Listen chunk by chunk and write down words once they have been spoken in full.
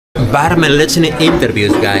BAR MLECZNY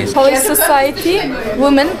interviews, guys. Polish society,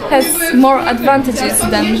 women has more advantages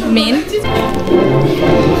than men.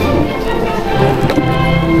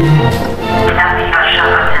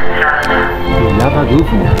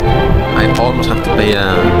 I almost have to pay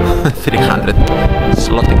a 300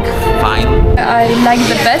 zloty fine. I like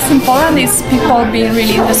the best in Poland is people being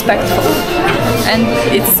really respectful, and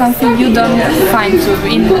it's something you don't find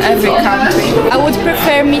in every country. I would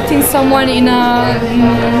prefer meeting someone in a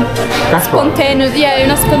spontaneous, We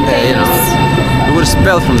were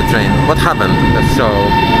expelled from the train. What happened? So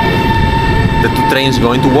the two trains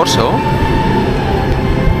going to Warsaw.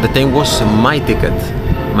 The train was my ticket.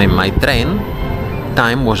 My train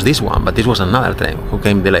time was this one, but this was another train who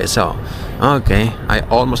came delayed. So, okay, I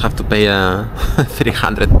almost have to pay a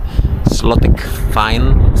 300 zloty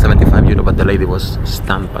fine, 75 euro, but the lady was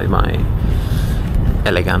stunned by my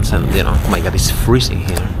elegance and, you know, oh my god, it's freezing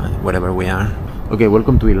here, wherever we are. Okay,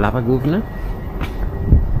 welcome to Główne.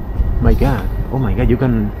 My god, oh my god, you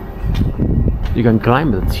can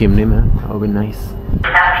climb the chimney, man. That would be nice.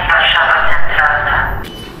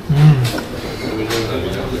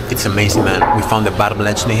 It's amazing, man. We found the BAR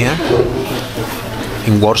MLECZNY here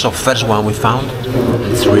in Warsaw, first one we found.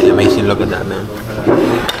 It's really amazing. Look at that, man.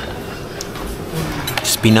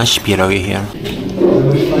 Spinach pierogi here.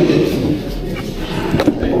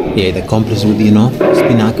 Yeah, the complex with, you know,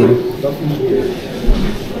 spinaker.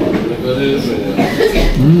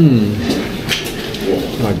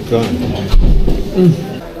 My god.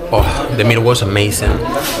 Oh, the meal was amazing.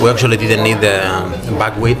 We actually didn't need the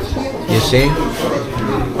buckwheat, you see?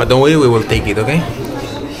 But don't worry, we will take it, okay?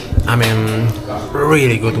 I mean,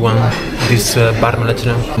 really good one. This BAR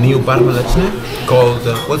MLECZNY, new BAR MLECZNY, called,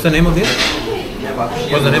 what's the name of this?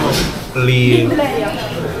 What's the name of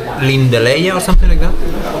Lindeleia or something like that?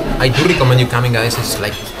 I do recommend you coming, guys. It's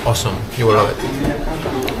like awesome. You will love it.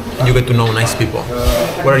 And you get to know nice people.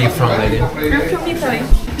 Where are you from, lady? I'm from Italy.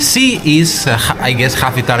 She is, I guess,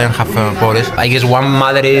 half Italian, half Polish. I guess one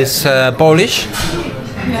mother is Polish.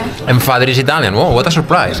 Yeah. And father is Italian. Whoa, what a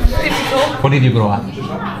surprise. Where did you grow up?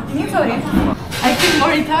 In Italy. I feel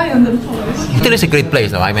more Italian than Polish. Italy is a great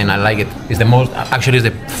place though, I mean, I like it. It's the most, actually it's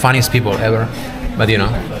the funniest people ever. But you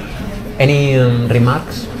know. Any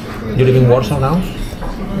remarks? You live in Warsaw now?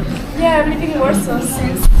 Yeah, I'm living in Warsaw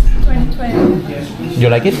since 2020. You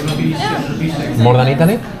like it? Yeah. More than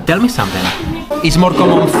Italy? Tell me something. Is more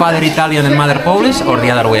common father Italian and mother Polish, or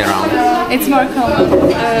the other way around? It's more common.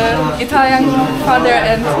 Italian father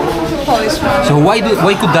and Polish mother. So why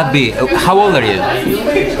could that be? How old are you?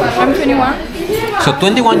 I'm 21. So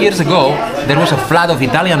 21 years ago, there was a flood of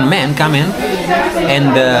Italian men coming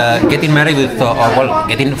and getting married with,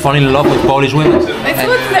 falling in love with Polish women. It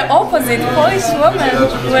was the opposite. Polish women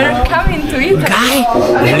were coming to Italy. Guy,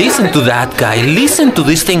 listen to that, guy. Listen to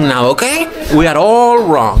this thing now, okay? We are all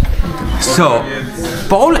wrong. So,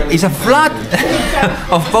 Paul is a flood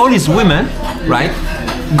of Polish women, right?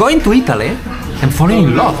 Going to Italy and falling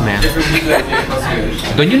in love, man.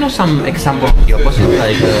 Don't you know some example of the opposite,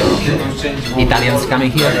 like Italians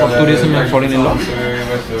coming here for tourism and falling in love?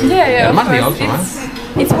 Yeah, There must be also, huh?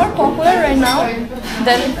 It's more popular right now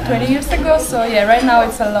than 20 years ago, so yeah, right now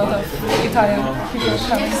it's a lot of Italian people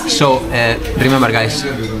coming. So, remember guys,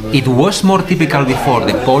 it was more typical before,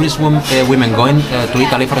 the Polish women going to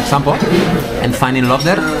Italy, for example, and finding love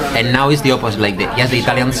there, and now it's the opposite, like the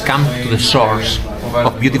Italians come to the shores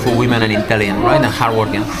of beautiful women and intelligent, right, and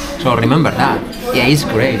hardworking. So remember that. Yeah, it's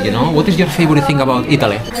great, you know. What is your favorite thing about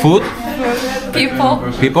Italy? Food? People.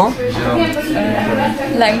 People?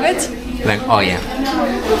 Language. Oh yeah,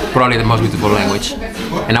 probably the most beautiful language.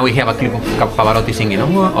 And now we have a clip of Pavarotti singing.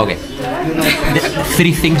 Okay. The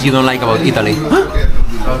 3 things you don't like about Italy.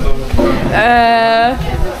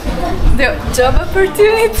 The job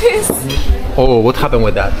opportunities. Oh, what happened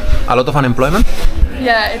with that? A lot of unemployment?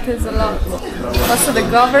 Yeah, it is a lot. Also the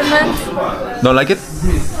government. Don't like it?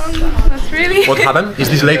 Not really. What happened? Is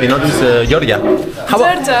this lady, not this Georgia?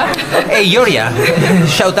 Georgia. Hey, Georgia!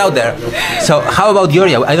 Shout out there. So, how about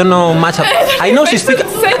Georgia? I don't know much. I know she speaks.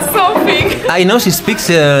 Say something. I know she speaks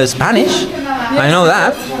Spanish. Yes. I know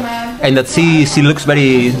that, and that she looks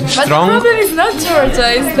very strong. But the problem is not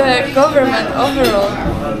Georgia; it's the government overall.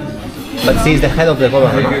 But she is the head of the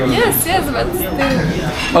government. Yes, but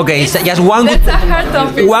still. Okay, so just one good. That's a hard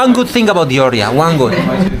topic. One good thing about Georgia. One good.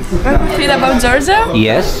 One good thing about Georgia?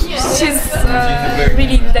 Yes. She's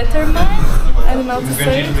really determined. I don't know how to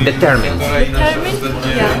say it. Determined. Determined?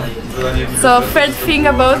 Yeah. So third thing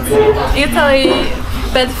about Italy,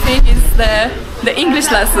 bad thing is the the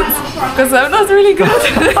English lessons, because I'm not really good.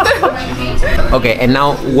 Okay, and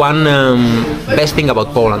now one best thing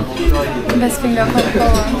about Poland. Best thing about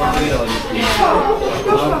Poland.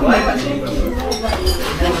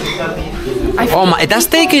 Oh my, that's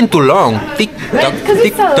taking too long. Tick tock, Because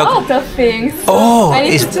tick it's a tock. lot of things. Oh, I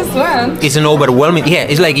need it's, to choose one. it's an overwhelming. Yeah,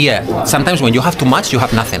 it's like sometimes when you have too much, you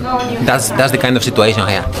have nothing. That's the kind of situation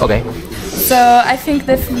here. Okay. So I think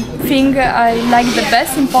the thing I like the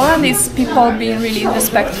best in Poland is people being really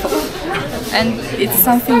respectful. And it's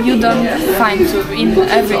something you don't find in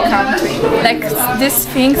every country. Like this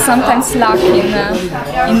thing sometimes lack in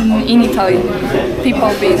Italy.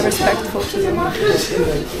 People being respectful to you.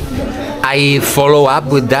 I follow up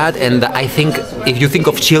with that, and I think if you think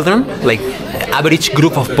of children, like average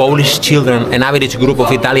group of Polish children and average group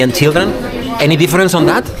of Italian children, any difference on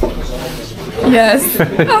that? Yes,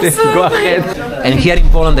 absolutely. Go ahead. And here in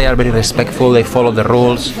Poland, they are very respectful. They follow the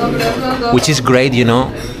rules, which is great, you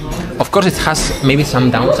know. Of course, it has maybe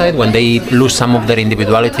some downside when they lose some of their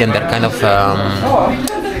individuality and their kind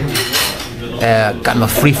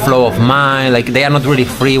of free flow of mind. Like they are not really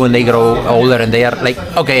free when they grow older, and they are like,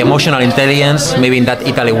 okay, emotional intelligence. Maybe in that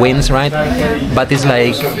Italy wins, right? But it's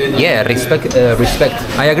like, yeah, respect.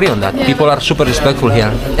 I agree on that. People are super respectful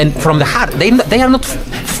here, and from the heart. They are not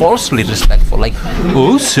falsely respectful. Like,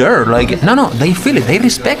 oh, sir. Like, no, they feel it. They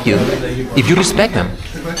respect you if you respect them.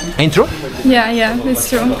 Ain't true? Yeah, it's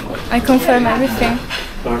true. I confirm everything.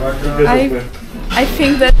 I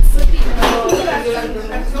think that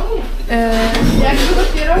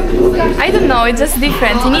I don't know. It's just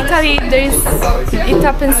different. In Italy, it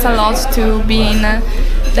happens a lot to be in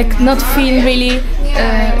like not feel really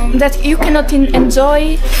that you cannot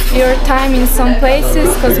enjoy your time in some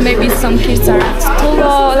places because maybe some kids are too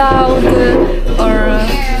loud or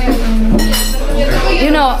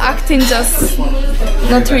you know, acting just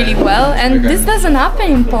not really well, and this doesn't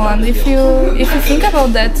happen in Poland. If you think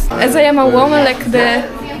about that, as I am a woman, like the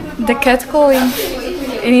catcalling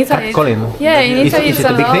in Italy. Catcalling? Yeah, in Italy is it's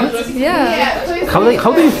it a big lot. thing? Yeah.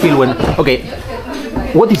 How do you feel when? Okay,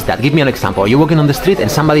 what is that? Give me an example. You're walking on the street and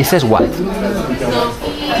somebody says what?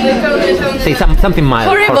 Say something mild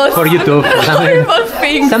Horrible. for YouTube. Horrible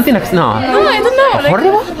things. Something no, I don't know. Like,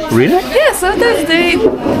 horrible? Really? yeah, sometimes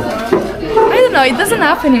I don't know. It doesn't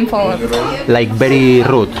happen in Poland. Like very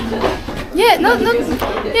rude. Yeah,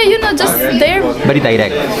 yeah, you know, just they're Very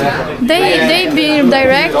direct. they be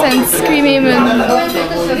direct and screaming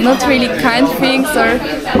and not really kind things or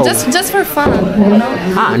just for fun, you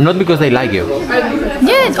know. Not because they like you.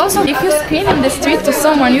 Yeah, also if you scream in the street to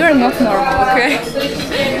someone, you are not normal, okay?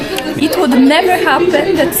 It would never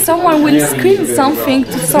happen that someone will scream something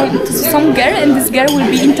to some girl and this girl will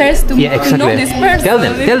be interested to know this person. Tell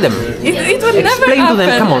them. It would never Explain happen. to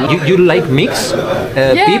them. Come on, you like mixed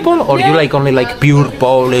people, or you like only like pure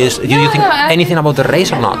Polish? Do you think anything about the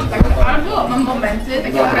race or not?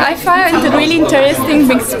 I find it really interesting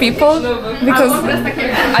mixed people because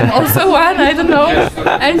I'm also one. I don't know.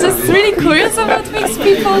 I'm just really curious about mixed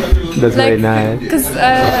people. That's very nice. Because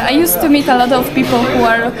I used to meet a lot of people who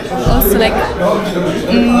are also like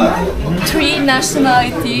 3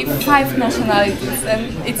 nationalities, 5 nationalities,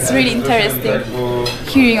 and it's really interesting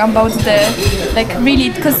hearing about the really,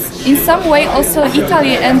 because in some way also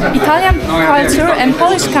Italian culture and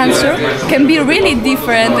Polish culture can be really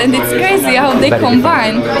different, and it's crazy how they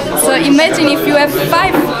combine. So imagine if you have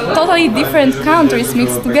 5 totally different countries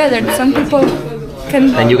mixed together. Some people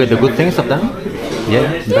can. And you get the good things of them? Yeah,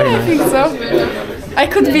 very I nice. think so. I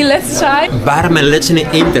could be less shy. BAR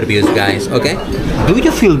MLECZNY interviews, guys, okay? Do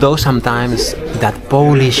you feel though sometimes that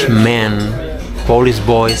Polish men, Polish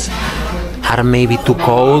boys, are maybe too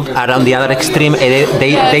cold, are on the other extreme,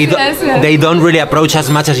 they don't really approach as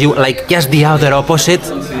much as you, like just the other opposite?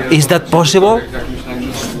 Is that possible?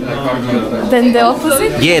 Then the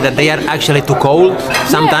opposite? Yeah, that they are actually too cold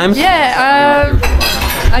sometimes? Yeah,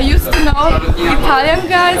 I used to know Italian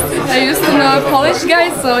guys, I used to know Polish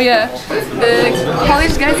guys, so yeah, the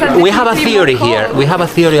Polish guys are. We have a theory here. We have a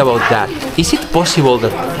theory about that. Is it possible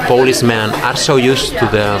that Polish men are so used to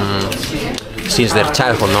the since their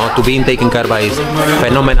childhood, to being taken care by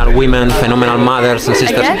phenomenal women, phenomenal mothers and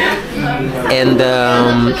sisters, and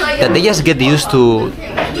that they just get used to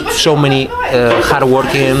so many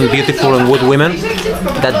hardworking, beautiful and good women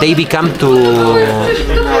that they become too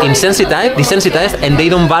desensitized, and they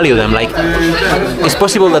don't value them. Like, it's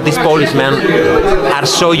possible that these Polish men are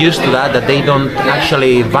so used to that they don't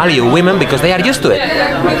actually value women because they are used to it.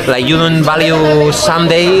 Like, you don't value a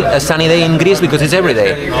sunny day in Greece because it's every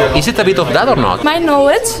day. Is it a bit of that or not? My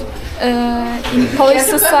knowledge, in Polish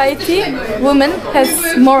society, women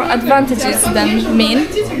has more advantages than men,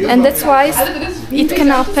 and that's why it can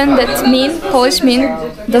happen that Polish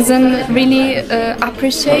men, doesn't really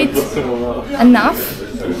appreciate enough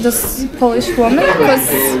those Polish women because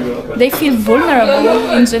they feel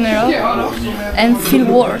vulnerable in general and feel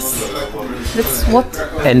worse. That's what.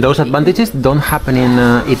 And those advantages don't happen in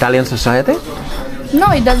Italian society? No,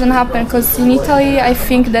 it doesn't happen because in Italy I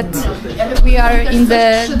think that we are in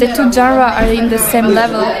the two genres are in the same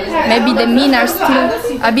level. Maybe the men are still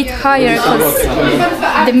a bit higher because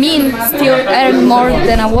the men still earn more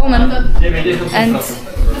than a woman, and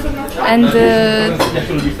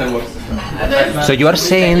so you are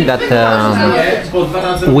saying that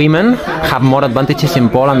women have more advantages in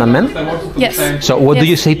Poland than men? Yes. So what do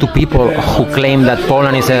you say to people who claim that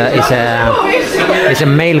Poland is a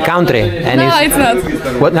male country? And no, it's not.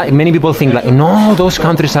 What many people think like, no, those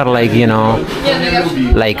countries are like, you know,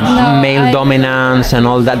 like male dominance and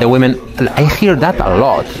all that. The women, I hear that a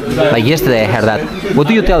lot. Like yesterday I heard that. What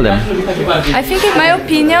do you tell them? I think, in my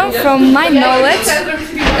opinion, from my knowledge,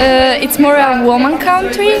 it's more a woman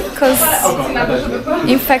country because,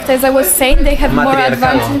 in fact, as I was saying, they have more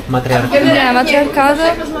advantage. Yeah,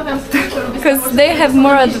 matriarcado. Because they have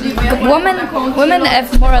more women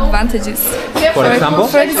have more advantages. For example,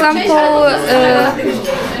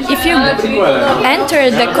 if you enter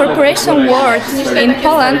the corporation world in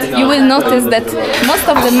Poland, you will notice that most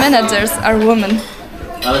of the managers are women.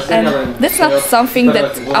 And that's not something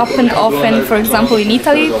that happens often, for example, in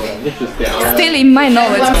Italy, still in my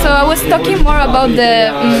knowledge. So I was talking more about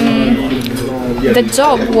the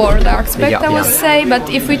job world aspect, I would say, but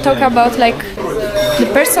if we talk about like the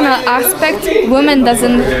personal aspect, women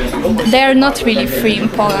they're not really free in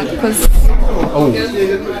Poland, because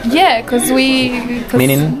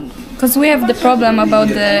because we have the problem about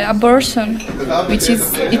the abortion, which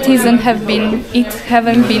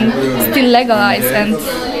haven't been still legalized, and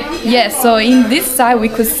so in this side we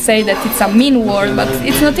could say that it's a mean world, but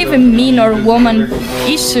it's not even mean or woman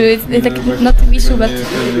issue. It's not an issue, but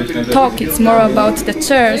talk. It's more about the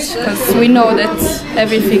church, because we know that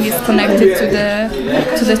everything is connected to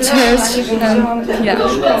the church, and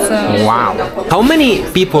So wow. How many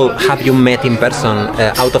people have you met in person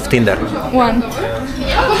out of Tinder? One.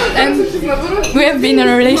 And we have been in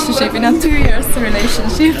a relationship, in a 2 years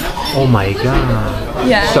relationship. Oh my god.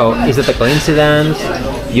 Yeah. So is it a coincidence?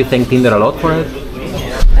 You thank Tinder a lot for it?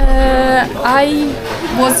 I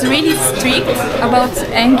was really strict about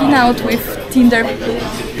hanging out with Tinder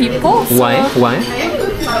people. So Why?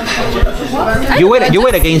 You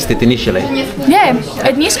were against it initially. Yeah,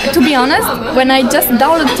 to be honest, when I just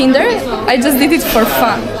downloaded Tinder, I just did it for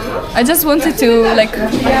fun. I just wanted to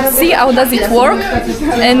see how does it work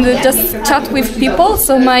and just chat with people.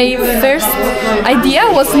 So my first idea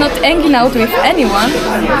was not hanging out with anyone,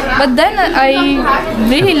 but then I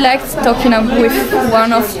really liked talking with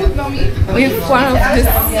one of these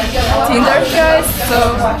Tinder guys. So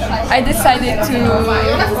I decided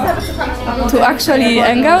to actually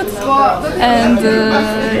hang out, and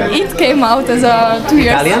it came out as a 2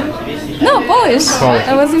 years. Italian? No, Polish.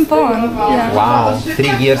 I was in Poland. Yeah. Wow,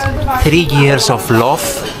 3 years. 3 years of love,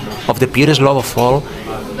 of the purest love of all,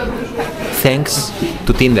 thanks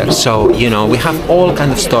to Tinder. So, you know, we have all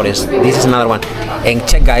kinds of stories. This is another one. And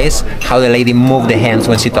check, guys, how the lady moves the hands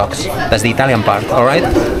when she talks. That's the Italian part, all right?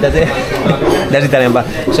 That's the Italian part.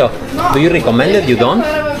 So, do you recommend it? You don't?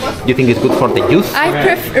 You think it's good for the youth? I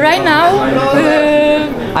prefer right now.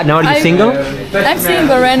 Now are you single? I'm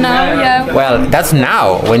single right now, yeah. Well, that's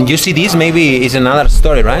now. When you see this, maybe it's another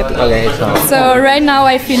story, right? Okay. So right now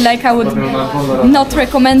I feel like I would not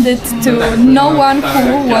recommend it to no one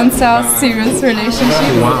who wants a serious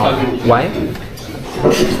relationship. Wow. Why?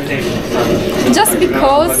 Just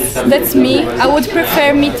because that's me. I would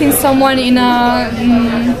prefer meeting someone in a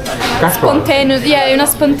spontaneous.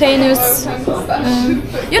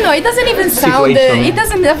 It doesn't even sound. It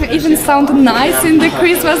doesn't even sound nice in the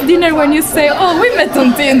Christmas dinner when you say, "Oh, we met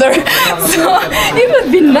on Tinder." So it would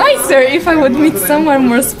be nicer if I would meet someone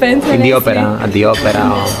more spontaneous. At the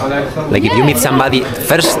opera. Like if you meet somebody,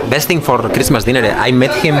 best thing for Christmas dinner. I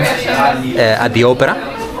met him at the opera.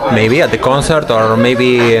 Maybe at the concert, or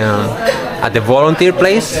maybe at the volunteer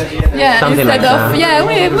place. Yeah, something instead like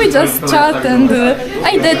that. we just chat, and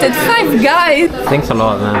I dated 5 guys. Thanks a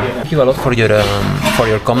lot, man. Thank you a lot for your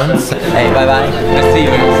comments. Hey, bye bye. Nice to see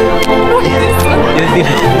you. No,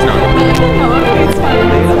 it's fine.